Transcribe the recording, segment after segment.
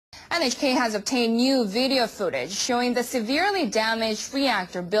NHK has obtained new video footage showing the severely damaged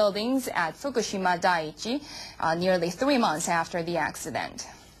reactor buildings at Fukushima Daiichi nearly 3 months after the accident.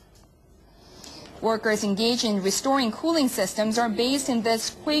 Workers engaged in restoring cooling systems are based in this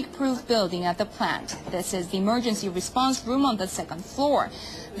quake-proof building at the plant. This is the emergency response room on the second floor.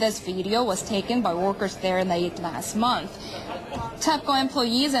 This video was taken by workers there late last month. TEPCO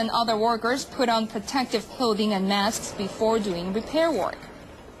employees and other workers put on protective clothing and masks before doing repair work.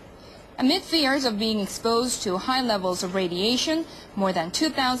 Amid fears of being exposed to high levels of radiation, more than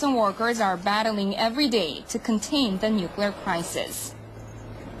 2,000 workers are battling every day to contain the nuclear crisis.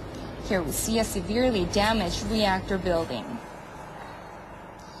 Here we see a severely damaged reactor building.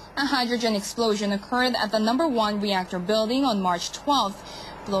 A hydrogen explosion occurred at the #1 reactor building on March 12th,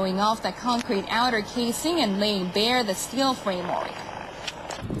 blowing off the concrete outer casing and laying bare the steel framework.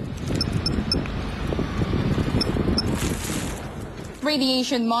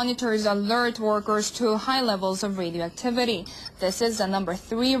 Radiation monitors alert workers to high levels of radioactivity. This is the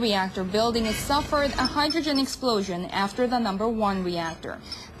 #3 reactor building. It suffered a hydrogen explosion after the #1 reactor.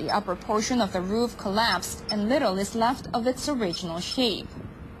 The upper portion of the roof collapsed and little is left of its original shape.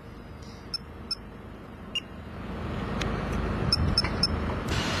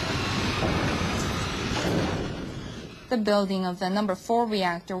 The building of the #4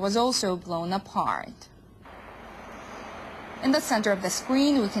 reactor was also blown apart. In the center of the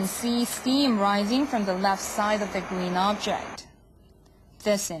screen, we can see steam rising from the left side of the green object.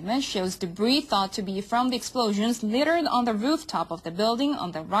 This image shows debris thought to be from the explosions littered on the rooftop of the building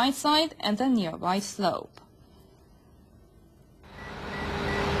on the right side and the nearby slope.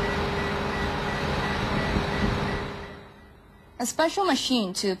 A special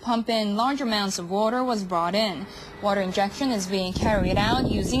machine to pump in large amounts of water was brought in. Water injection is being carried out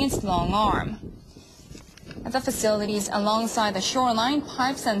using its long arm. At the facilities alongside the shoreline,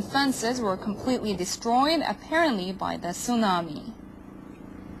 pipes and fences were completely destroyed, apparently by the tsunami.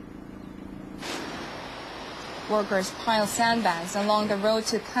 Workers pile sandbags along the road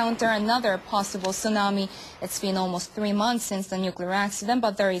to counter another possible tsunami. It's been almost 3 months since the nuclear accident,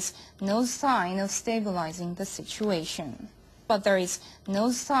 but there is no sign of stabilizing the situation. But there is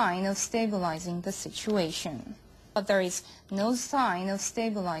no sign of stabilizing the situation. But there is no sign of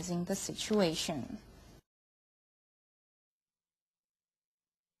stabilizing the situation.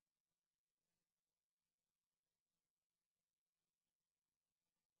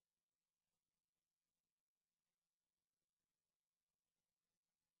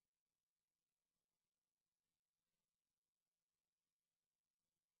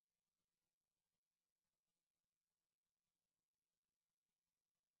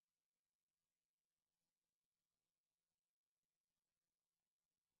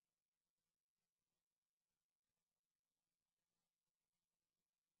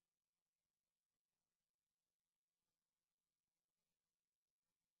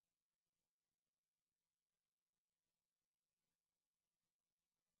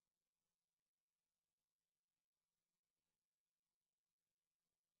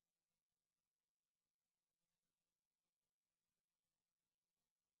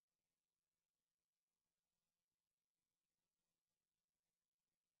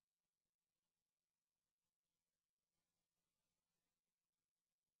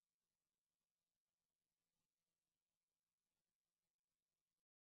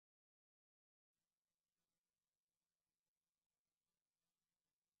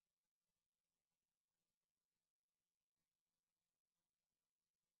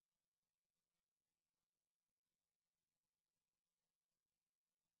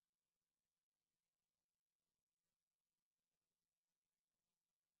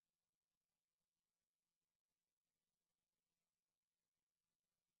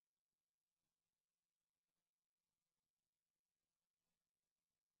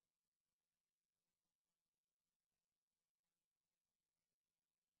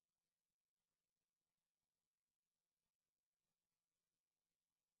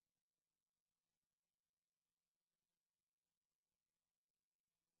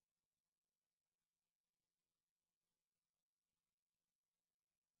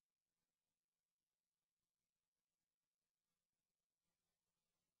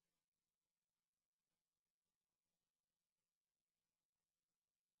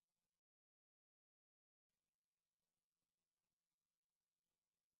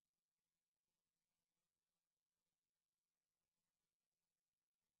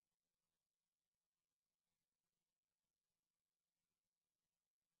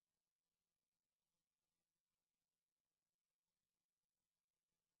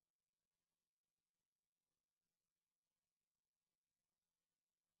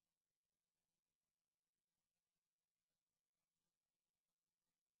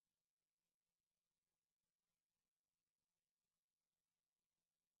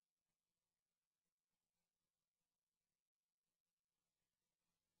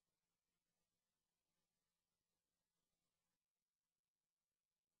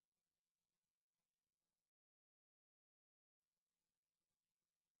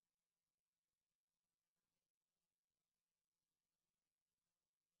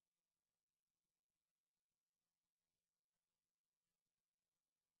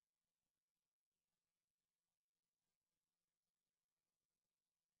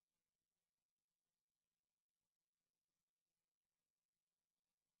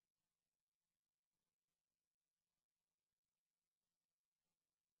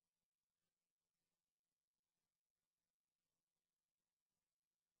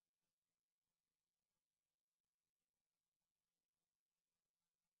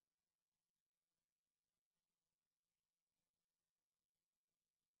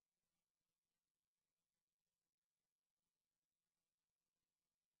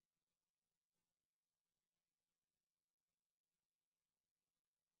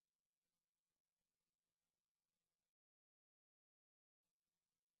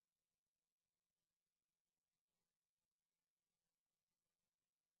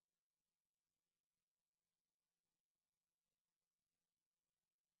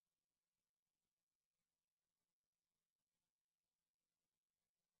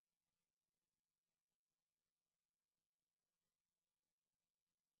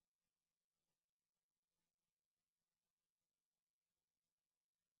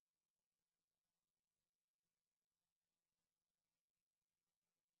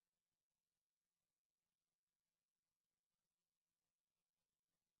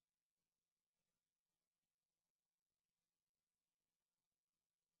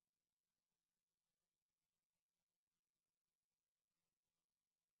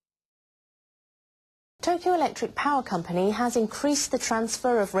 Tokyo Electric Power Company has increased the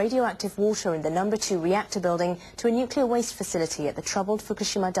transfer of radioactive water in the No. 2 reactor building to a nuclear waste facility at the troubled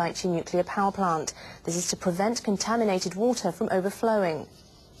Fukushima Daiichi nuclear power plant. This is to prevent contaminated water from overflowing.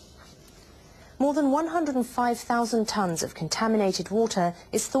 More than 105,000 tons of contaminated water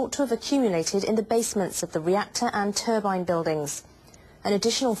is thought to have accumulated in the basements of the reactor and turbine buildings. An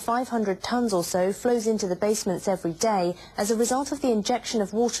additional 500 tons or so flows into the basements every day as a result of the injection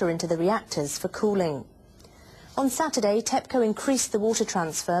of water into the reactors for cooling. On Saturday, TEPCO increased the water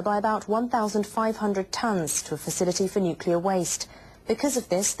transfer by about 1,500 tons to a facility for nuclear waste. Because of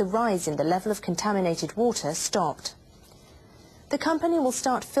this, the rise in the level of contaminated water stopped. The company will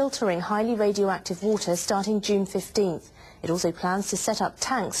start filtering highly radioactive water starting June 15th. It also plans to set up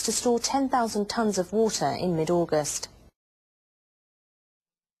tanks to store 10,000 tons of water in mid-August.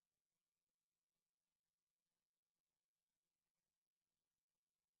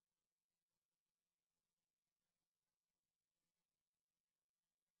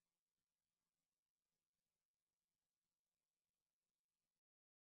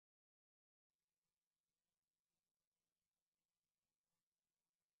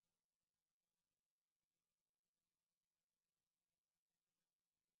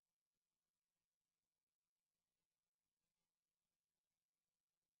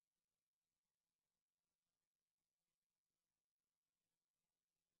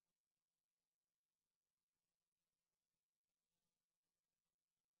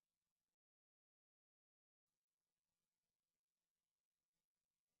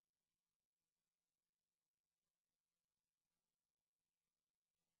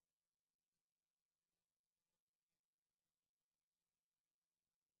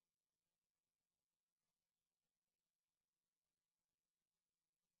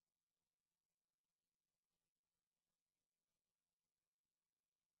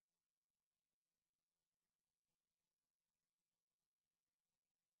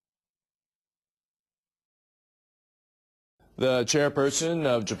 The chairperson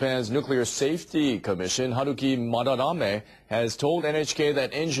of Japan's Nuclear Safety Commission, Haruki Madarame, has told NHK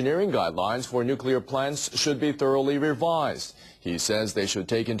that engineering guidelines for nuclear plants should be thoroughly revised. He says they should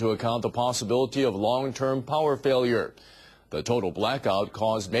take into account the possibility of long-term power failure. The total blackout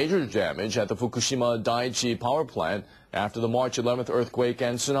caused major damage at the Fukushima Daiichi power plant after the March 11th earthquake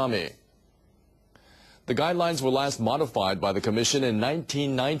and tsunami. The guidelines were last modified by the Commission in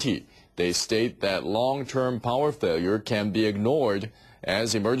 1990. They state that long-term power failure can be ignored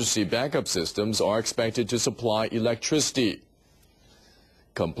as emergency backup systems are expected to supply electricity.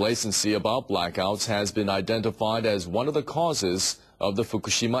 Complacency about blackouts has been identified as one of the causes of the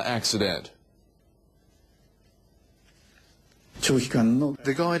Fukushima accident.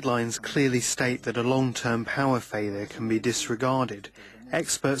 The guidelines clearly state that a long-term power failure can be disregarded.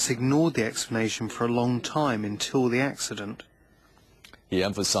 Experts ignored the explanation for a long time until the accident. He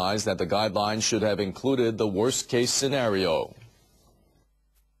emphasized that the guidelines should have included the worst-case scenario.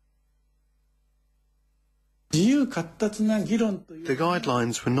 The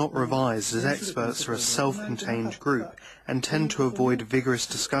guidelines were not revised as experts are a self-contained group and tend to avoid vigorous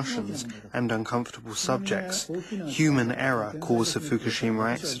discussions and uncomfortable subjects. Human error caused the Fukushima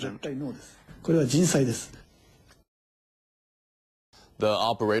accident. The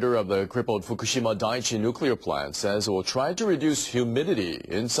operator of the crippled Fukushima Daiichi nuclear plant says it will try to reduce humidity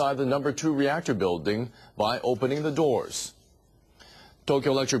inside the No. 2 reactor building by opening the doors.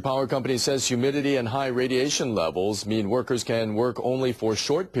 Tokyo Electric Power Company says humidity and high radiation levels mean workers can work only for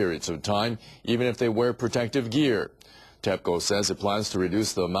short periods of time, even if they wear protective gear. TEPCO says it plans to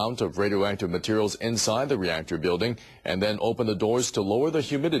reduce the amount of radioactive materials inside the reactor building and then open the doors to lower the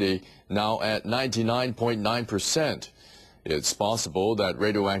humidity, now at 99.9%. It's possible that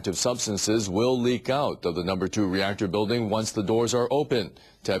radioactive substances will leak out of the No. 2 reactor building once the doors are open.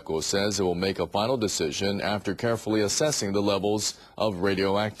 TEPCO says it will make a final decision after carefully assessing the levels of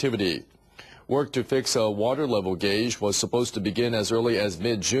radioactivity. Work to fix a water level gauge was supposed to begin as early as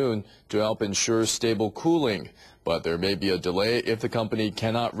mid-June to help ensure stable cooling, but there may be a delay if the company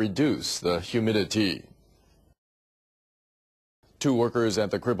cannot reduce the humidity. 2 workers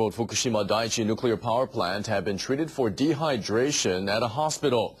at the crippled Fukushima Daiichi nuclear power plant have been treated for dehydration at a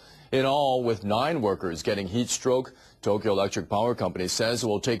hospital. In all, with 9 workers getting heat stroke, Tokyo Electric Power Company says it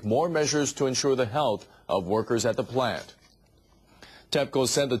will take more measures to ensure the health of workers at the plant. TEPCO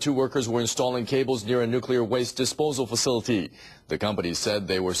said the 2 workers were installing cables near a nuclear waste disposal facility. The company said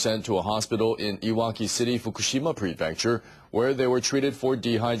they were sent to a hospital in Iwaki City, Fukushima Prefecture, where they were treated for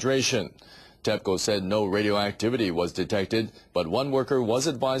dehydration. TEPCO said no radioactivity was detected, but 1 worker was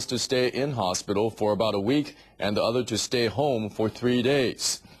advised to stay in hospital for about a week and the other to stay home for 3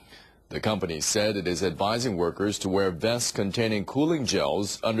 days. The company said it is advising workers to wear vests containing cooling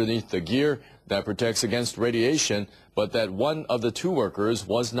gels underneath the gear that protects against radiation, but that one of the 2 workers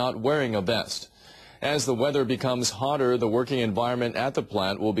was not wearing a vest. As the weather becomes hotter, the working environment at the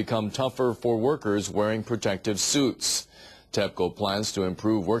plant will become tougher for workers wearing protective suits. TEPCO plans to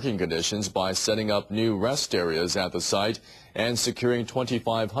improve working conditions by setting up new rest areas at the site and securing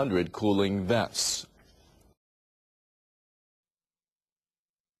 2,500 cooling vests.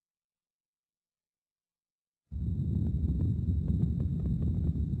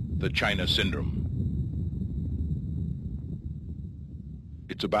 The China Syndrome.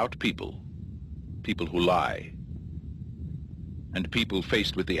 It's about people who lie, and people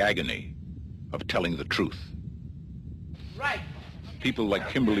faced with the agony of telling the truth. Right. People like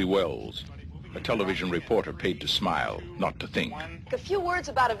Kimberly Wells, a television reporter paid to smile, not to think. A few words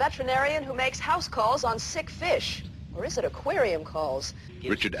about a veterinarian who makes house calls on sick fish. Or is it aquarium calls?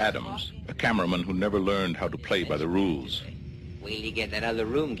 Richard Adams, a cameraman who never learned how to play by the rules. Wait till you get in that other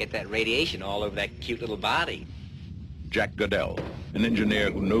room, get that radiation all over that cute little body. Jack Goodell, an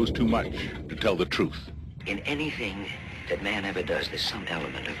engineer who knows too much to tell the truth. In anything that man ever does, there's some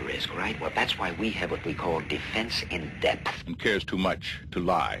element of risk, right? Well, that's why we have what we call defense in depth. And cares too much to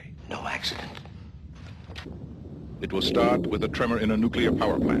lie. No accident. It will start with a tremor in a nuclear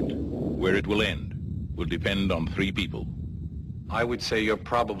power plant. Where it will end will depend on 3 people. I would say you're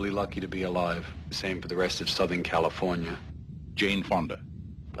probably lucky to be alive. Same for the rest of Southern California. Jane Fonda.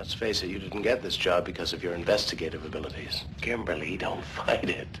 Let's face it, you didn't get this job because of your investigative abilities. Kimberly, don't fight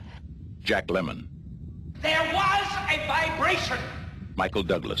it. Jack Lemmon. There was a vibration. Michael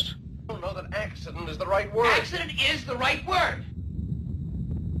Douglas. I don't know that accident is the right word. Accident is the right word.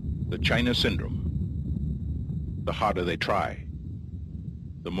 The China Syndrome. The harder they try,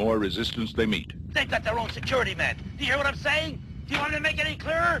 the more resistance they meet. They've got their own security men. Do you hear what I'm saying? Do you want me to make it any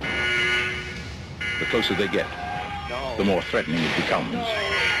clearer? The closer they get, the more threatening it becomes.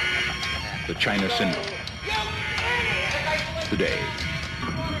 The China Syndrome. Today,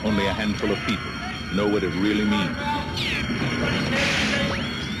 only a handful of people know what it really means.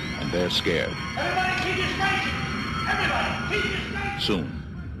 And they're scared. Everybody keep your straight. Everybody keep your straight.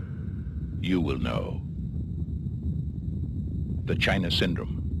 Soon, you will know. The China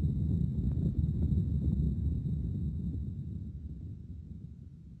Syndrome.